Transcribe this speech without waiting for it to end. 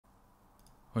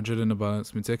100 in the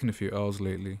balance. Been taking a few L's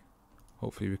lately.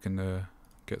 Hopefully we can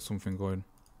get something going.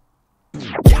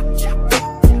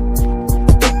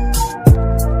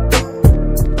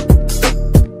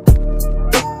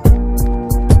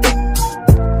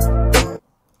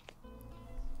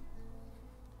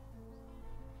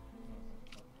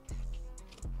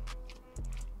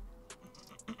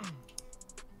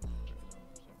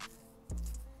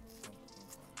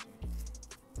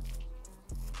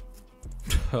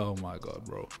 Oh my god,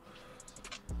 bro.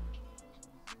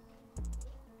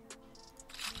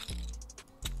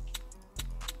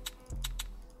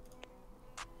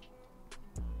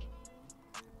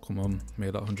 Come on,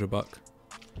 made that 100 back.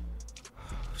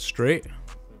 Straight.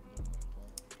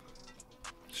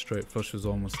 Straight flush was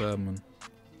almost there, man.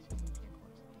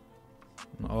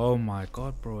 Oh my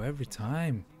god, bro, every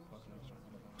time.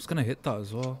 I was gonna hit that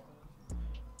as well.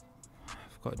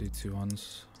 I've got to do 2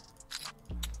 hands.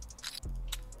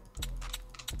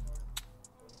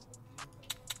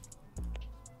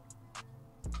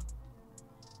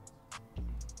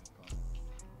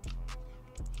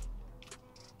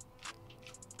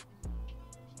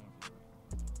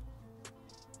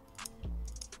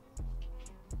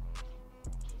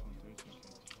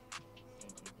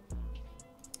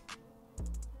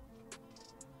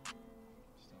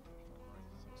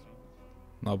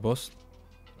 Now bust.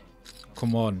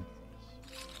 Come on.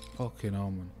 Fucking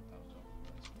hell, man.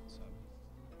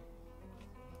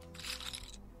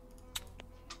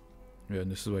 Yeah,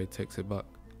 and this is where he takes it back.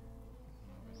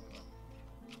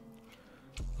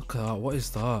 Look at that. What is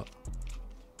that?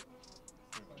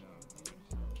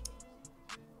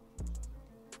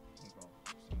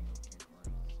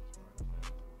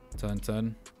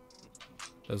 Ten.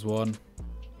 There's 1.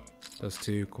 There's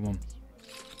 2. Come on.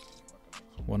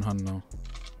 1 hand now.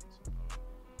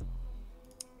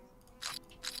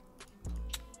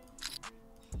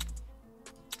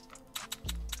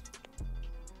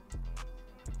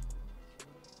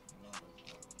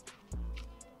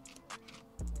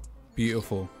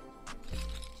 Beautiful.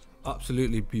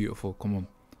 Absolutely beautiful. Come on.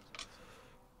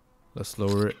 Let's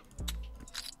lower it.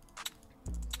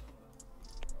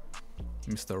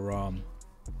 Mr. Ram.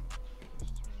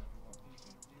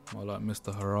 More like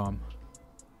Mr. Haram.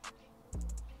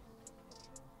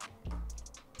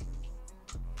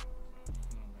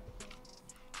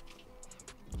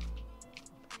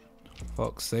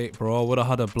 Fuck's sake, bro. Would have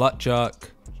had a blackjack.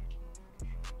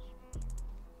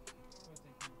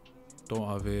 Don't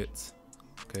have it.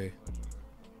 Okay.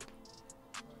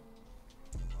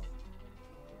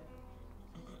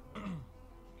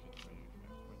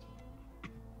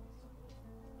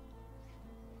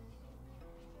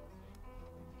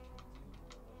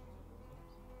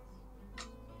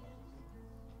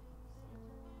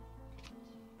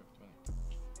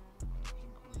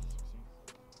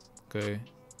 Okay.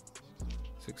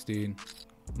 16.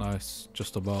 Nice.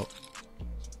 Just about.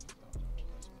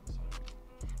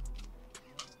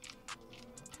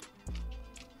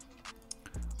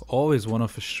 Always one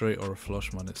off a straight or a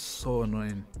flush, man. It's so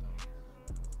annoying.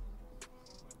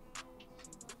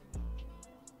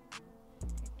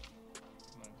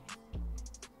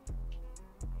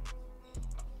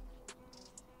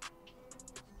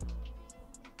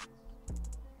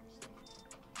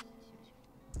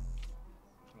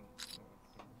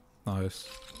 Nice.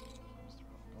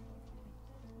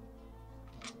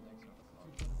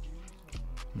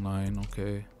 Nine,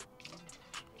 okay.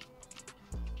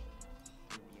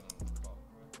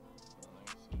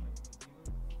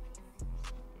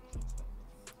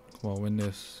 Come on, win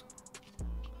this.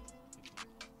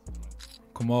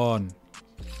 Come on.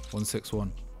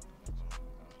 161.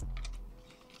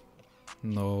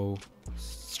 No.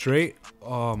 Straight?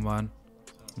 Oh, man.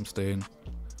 I'm staying.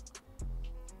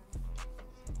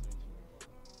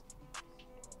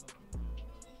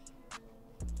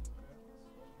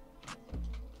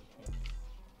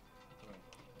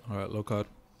 Alright, low card.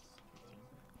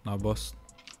 Now bust.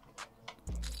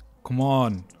 Come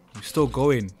on. We're still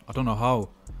going. I don't know how.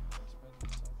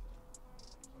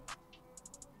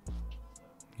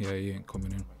 Yeah, he ain't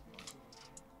coming in.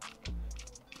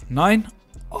 9?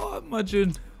 Oh,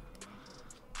 imagine.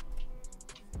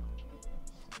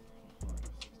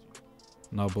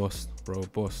 Now bust, bro,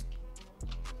 bust.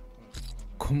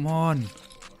 Come on.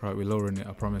 Right, we're lowering it,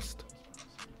 I promised.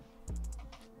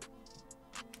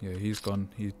 Yeah, he's gone.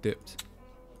 He's dipped.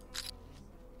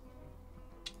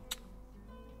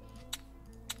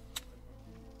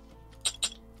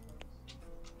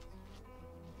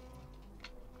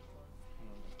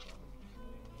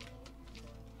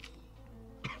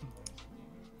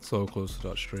 So close to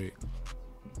that streak.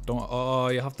 Don't. Oh,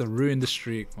 you have to ruin the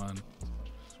streak, man.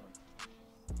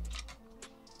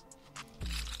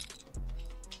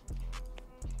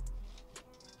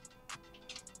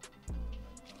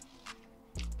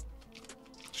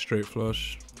 Straight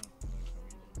flush.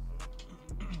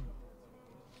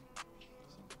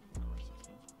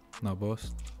 Now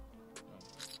boss.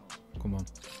 Come on.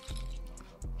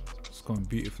 It's going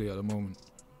beautifully at the moment.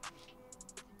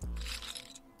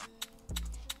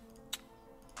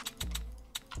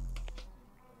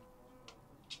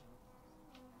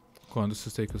 Come on, this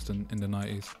will take us in the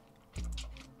 90s.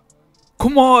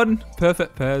 Come on!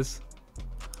 Perfect pairs.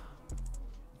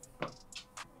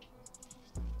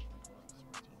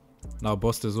 Now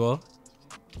bust as well.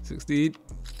 16.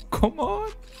 Come on!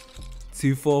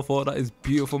 244, that is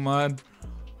beautiful, man.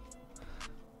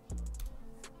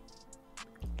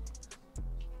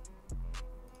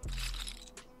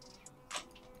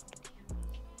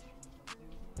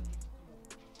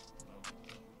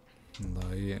 Nah,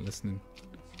 he ain't listening.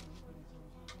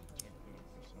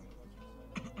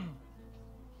 I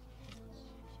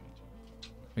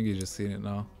think he's just seen it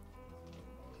now.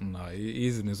 Nah,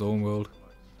 he's in his own world.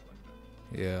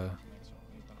 Yeah.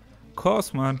 Of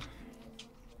course, man.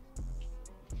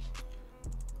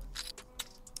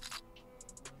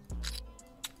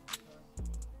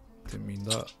 Didn't mean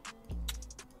that.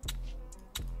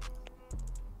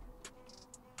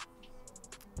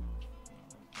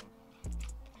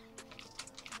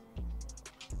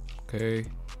 Okay.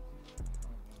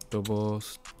 Double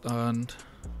stand.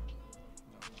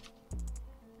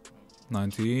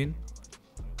 19.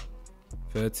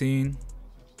 13.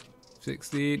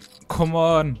 16. Come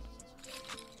on.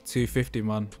 250,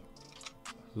 man.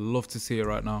 Love to see it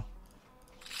right now.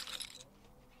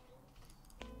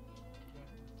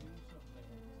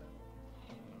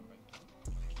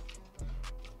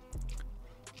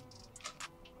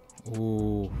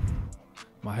 Ooh.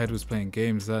 My head was playing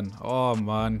games then. Oh,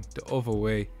 man. The other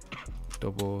way.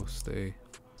 Double stay.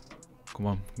 Come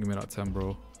on. Give me that 10,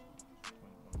 bro.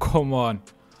 Come on.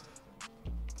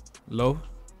 Low.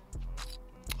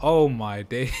 Oh my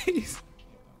days.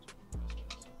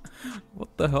 What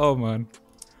the hell, man?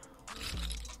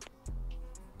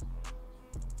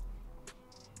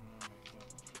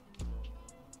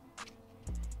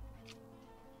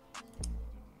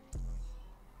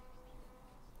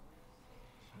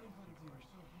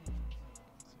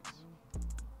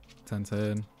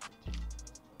 $10.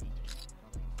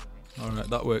 Alright,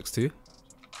 that works too.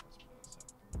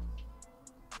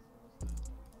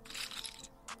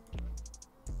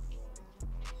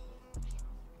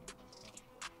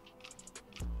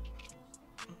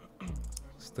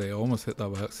 They almost hit that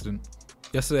by accident.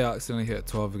 Yesterday I accidentally hit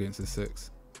 12 against the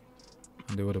 6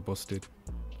 and they would have busted.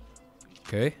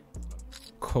 Okay.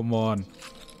 Come on.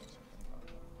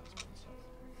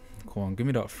 Come on, give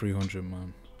me that 300,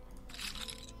 man.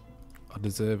 I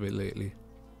deserve it lately.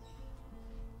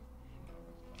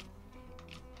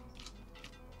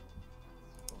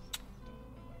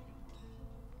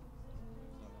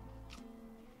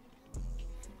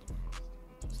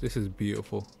 This is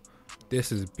beautiful.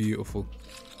 This is beautiful.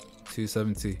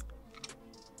 270.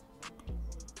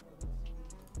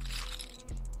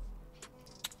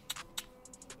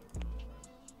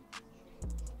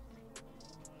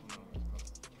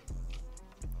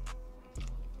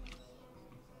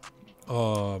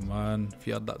 Oh man, if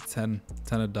you had that 10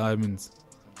 of diamonds.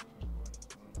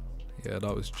 Yeah,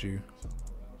 that was due.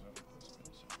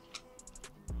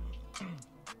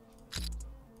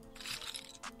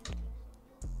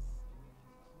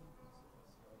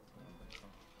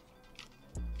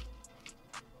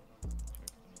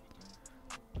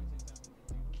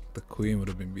 The queen would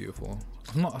have been beautiful.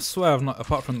 I swear I've not,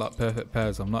 apart from that perfect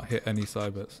pairs, I've not hit any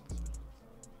side bets.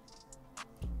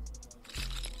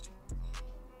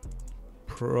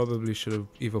 Probably should have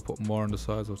either put more on the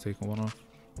sides or taken one off.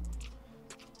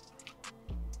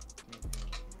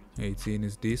 18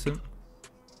 is decent.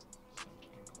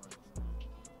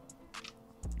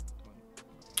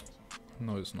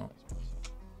 No, it's not.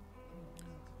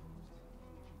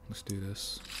 Let's do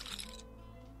this.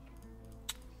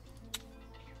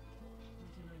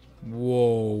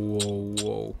 Whoa, whoa,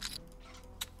 whoa.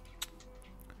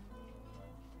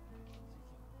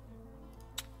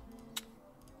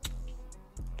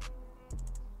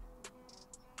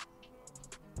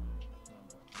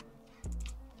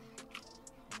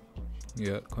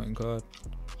 Yeah, coin card.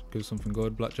 Give something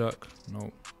good. Blackjack.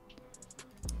 No.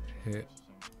 Hit.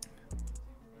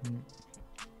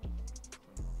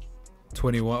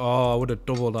 21. Oh, I would have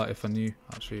doubled that if I knew.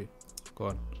 Actually, go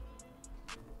on.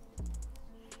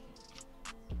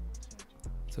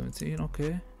 17.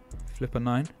 Okay. Flip a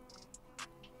 9.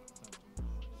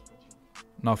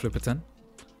 Now flip a 10.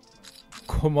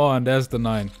 Come on, there's the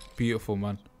 9. Beautiful,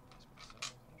 man.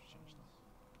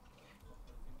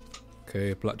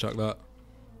 Okay, blackjack that.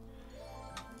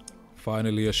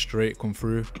 Finally a straight come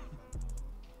through.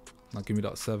 Now give me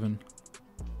that 7.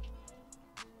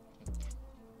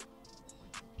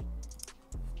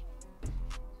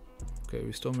 Okay,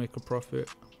 we still make a profit.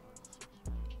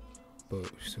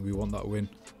 But we want that win.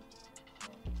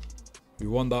 We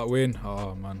want that win.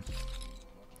 Oh man.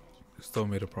 We still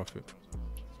made a profit.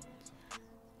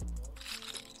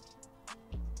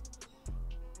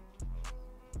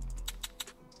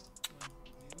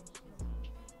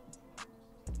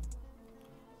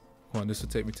 Come on, this will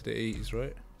take me to the 80s,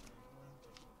 right?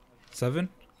 7?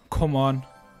 Come on.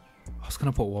 I was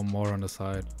gonna put one more on the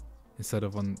side instead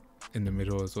of in the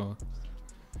middle as well.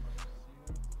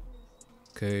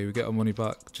 Okay, we get our money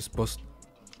back. Just bust.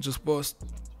 Just bust.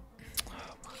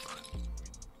 Oh my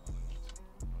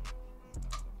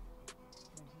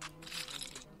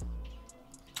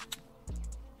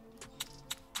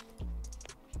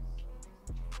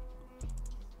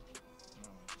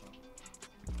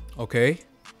god. Okay.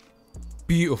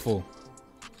 Beautiful.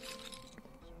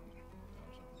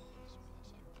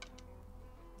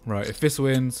 Right, if this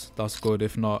wins, that's good.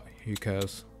 If not, who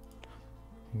cares?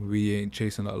 We ain't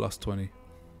chasing that last 20.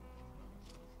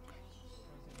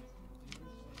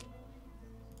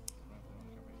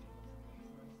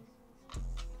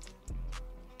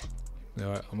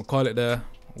 Alright, I'm gonna call it there.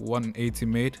 180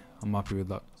 made. I'm happy with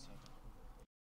that.